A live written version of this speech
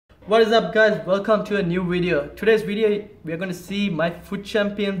What is up, guys? Welcome to a new video. Today's video we are going to see my Foot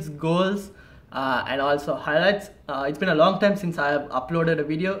Champions goals and also highlights. It's been a long time since I have uploaded a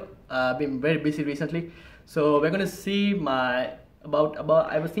video. I've been very busy recently, so we're going to see my about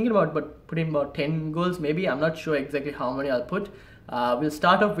I was thinking about putting about 10 goals maybe. I'm not sure exactly how many I'll put. We'll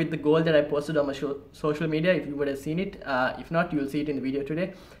start off with the goal that I posted on my social media if you would have seen it. If not, you'll see it in the video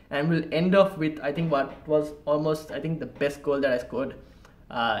today, and we'll end off with I think what was almost the best goal that I scored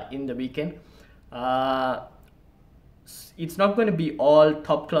in the weekend. It's not going to be all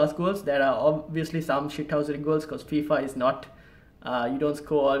top class goals. There are obviously some shithousery goals because FIFA is not, you don't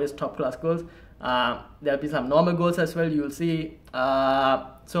score always top class goals. There'll be some normal goals as well, you'll see.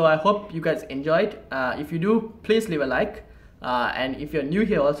 So I hope you guys enjoyed. If you do, please leave a like. And if you're new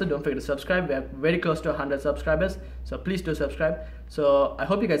here also, don't forget to subscribe. We're very close to 100 subscribers, so please do subscribe. So I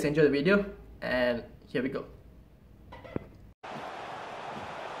hope you guys enjoy the video, and here we go.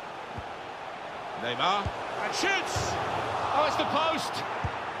 Neymar, and shoots! Oh, it's the post!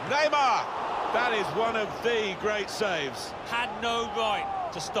 Neymar! That is one of the great saves. Had no right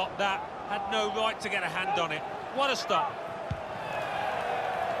to stop that, had no right to get a hand on it. What a stop.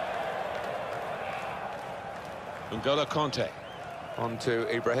 N'Golo Conte. On to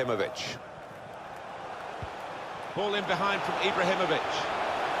Ibrahimovic. Ball in behind from Ibrahimovic.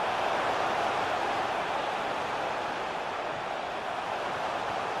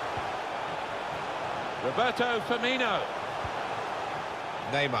 Roberto Firmino.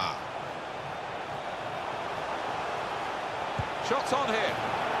 Neymar. Shots on here.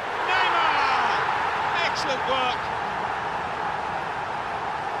 Neymar! Excellent work.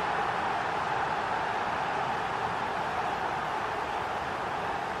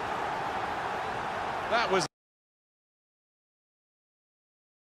 That was...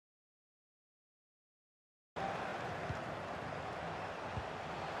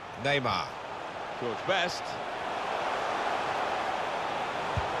 Neymar. George Best.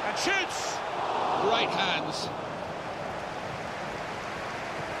 And shoots! Great hands.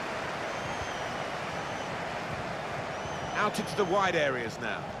 Out into the wide areas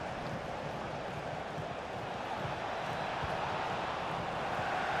now.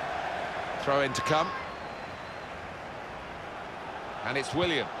 Throw in to come. And it's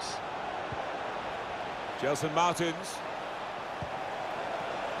Williams. Gelson Martins.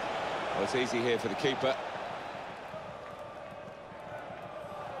 Well, it's easy here for the keeper.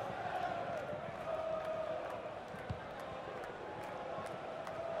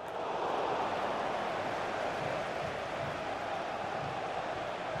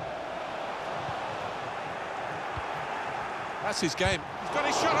 That's his game. He's got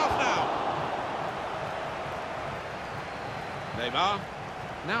his shot off now. Neymar.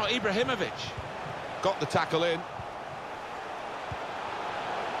 Now Ibrahimovic. Got the tackle in.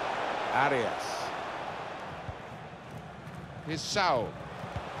 Arias. Here's Saul.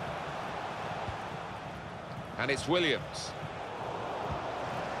 And it's Williams.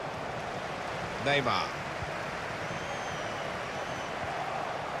 Neymar.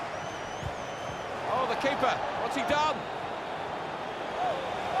 Oh, the keeper. What's he done?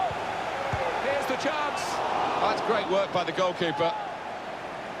 Here's the chance. That's great work by the goalkeeper.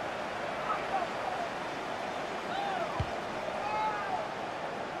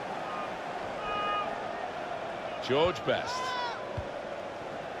 George Best.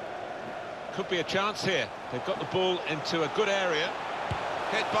 Could be a chance here. They've got the ball into a good area.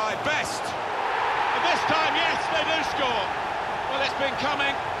 Hit by Best. And this time, yes, they do score. Well, it's been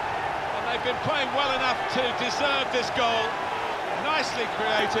coming, and they've been playing well enough to deserve this goal. Nicely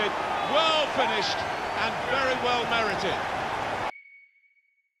created, well finished, and very well merited.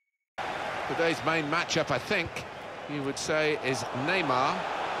 Today's main matchup, I think, you would say, is Neymar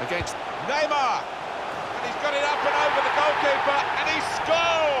against... Neymar! And he's got it up and over the goalkeeper, and he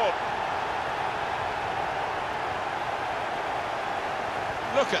scored!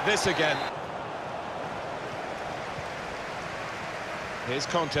 Look at this again. Here's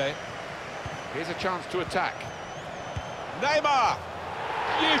Conte. Here's a chance to attack. Neymar!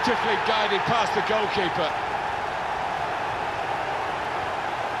 Beautifully guided past the goalkeeper.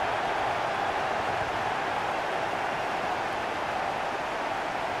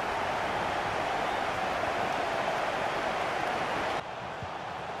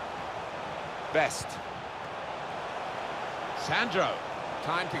 Best. Sandro.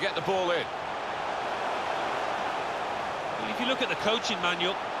 Time to get the ball in. Well, if you look at the coaching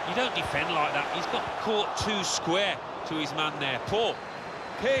manual, you don't defend like that. He's got caught too square to his man there. Poor.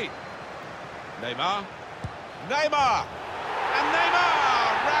 Key. Neymar. Neymar! And Neymar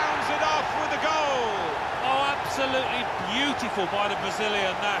rounds it off with a goal! Oh, Absolutely beautiful by the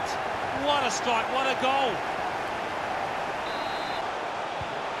Brazilian, that. What a strike, what a goal.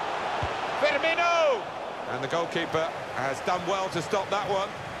 Firmino! And the goalkeeper has done well to stop that one.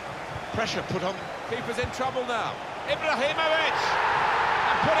 Pressure put on. Keeper's in trouble now. Ibrahimovic!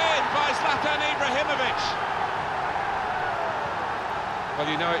 And put in by Zlatan Ibrahimovic. Well,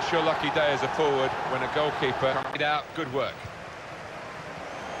 you know it's your lucky day as a forward when a goalkeeper comes out. Good work.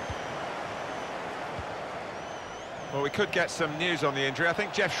 Well, we could get some news on the injury. I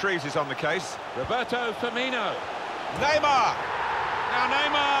think Jeff Shreves is on the case. Roberto Firmino. Neymar! Now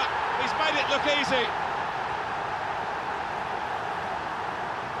Neymar, he's made it look easy.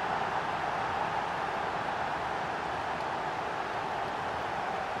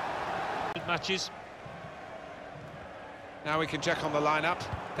 Matches. Now we can check on the lineup.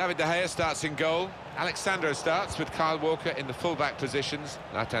 David De Gea starts in goal. Alexandro starts with Kyle Walker in the full-back positions.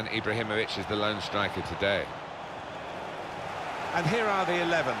 Zlatan Ibrahimovic is the lone striker today. And here are the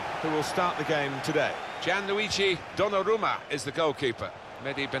 11 who will start the game today. Gianluigi Donnarumma is the goalkeeper.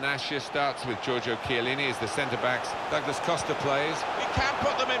 Mehdi Benatia starts with Giorgio Chiellini as the centre-backs. Douglas Costa plays. We can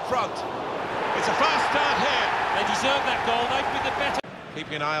put them in front. It's a fast start here. They deserve that goal, they've been the better.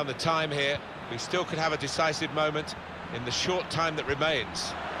 Keeping an eye on the time here. We still could have a decisive moment in the short time that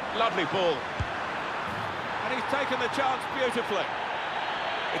remains. Lovely ball. And he's taken the chance beautifully.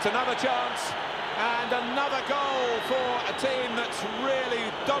 It's another chance. And another goal for a team that's really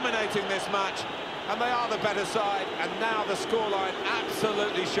dominating this match. And they are the better side. And now the scoreline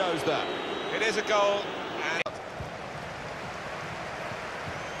absolutely shows that. It is a goal. And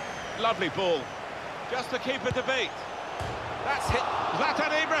lovely ball. Just the keeper to beat. That's hit.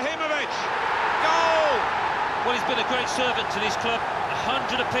 Zlatan Ibrahimovic. Goal! Well, he's been a great servant to this club.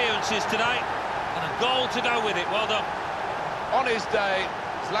 100 appearances today. And a goal to go with it. Well done. On his day,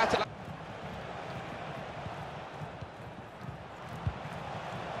 Zlatan...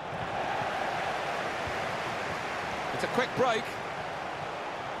 It's a quick break.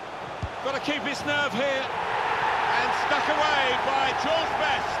 Got to keep his nerve here. And stuck away by George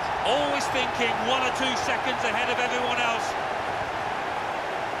Best. Always thinking 1 or 2 seconds ahead of everyone else.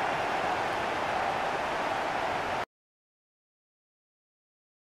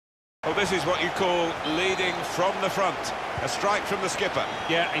 Well, this is what you call leading from the front. A strike from the skipper.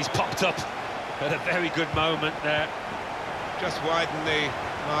 Yeah, he's popped up at a very good moment there. Just widen the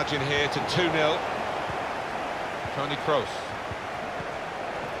margin here to 2-0. Toni Kroos.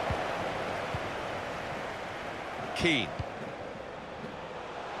 Keane.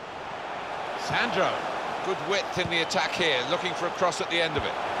 Sandro. Good width in the attack here, looking for a cross at the end of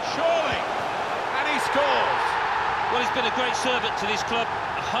it. Surely! And he scores! Well, he's been a great servant to this club.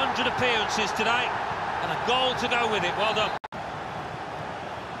 100 appearances today, and a goal to go with it. Well done.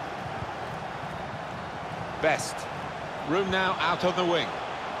 Best. Room now out on the wing.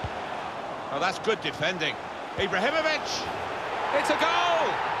 Oh, that's good defending. Ibrahimovic! It's a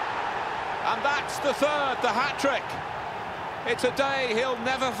goal! And that's the third, the hat-trick. It's a day he'll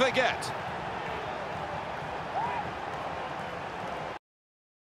never forget.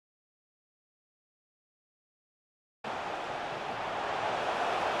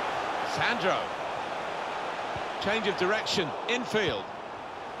 Sandro. Change of direction, infield.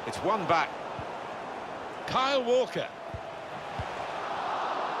 It's one back. Kyle Walker.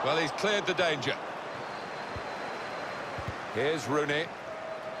 Well, he's cleared the danger. Here's Rooney.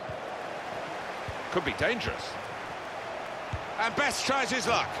 Could be dangerous. And Best tries his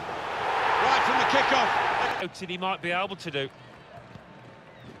luck. Right from the kickoff. Hoped he might be able to do.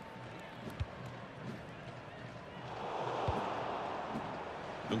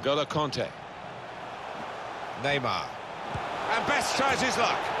 N'Golo Kanté. Neymar. And Best tries his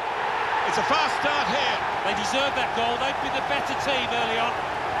luck. It's a fast start here. They deserve that goal. They've been the better team early on.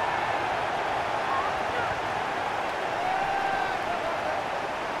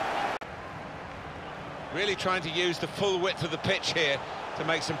 Really trying to use the full width of the pitch here to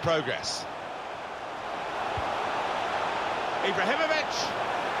make some progress. Ibrahimovic.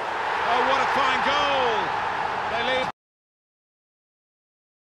 Oh, what a fine goal. They lead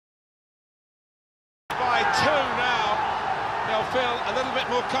by 2 now. They'll feel a little bit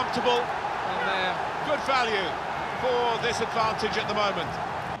more comfortable, and they're good value for this advantage at the moment.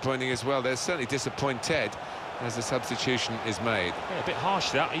 Pointing as well, they're certainly disappointed as the substitution is made. Yeah, a bit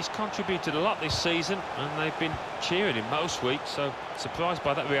harsh that. He's contributed a lot this season, and they've been cheering him most weeks, so surprised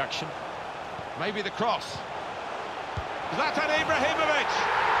by that reaction. Maybe the cross. Zlatan Ibrahimovic.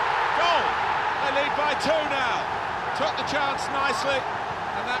 Goal! They lead by 2 now. Took the chance nicely,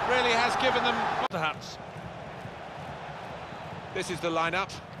 and that really has given them... Perhaps. This is the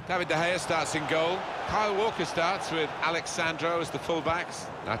lineup. David De Gea starts in goal. Kyle Walker starts with Alexandro as the fullbacks.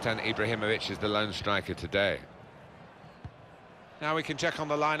 Zlatan Ibrahimovic is the lone striker today. Now we can check on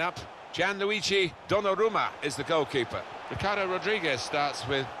the lineup. Gianluigi Donnarumma is the goalkeeper. Ricardo Rodriguez starts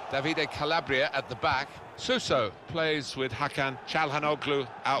with Davide Calabria at the back. Suso plays with Hakan Çalhanoğlu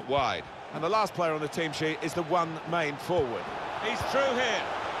out wide. And the last player on the team sheet is the one main forward. He's through here.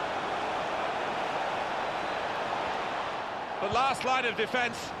 The last line of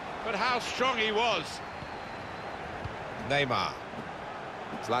defence, but how strong he was. Neymar.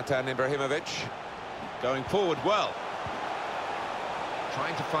 Zlatan Ibrahimovic going forward well.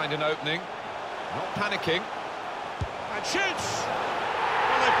 Trying to find an opening, not panicking. And shoots!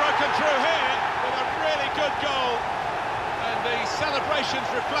 Well, they've broken through here with a really good goal. And the celebrations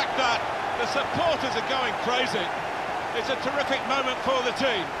reflect that. The supporters are going crazy. It's a terrific moment for the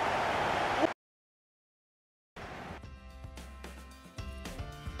team.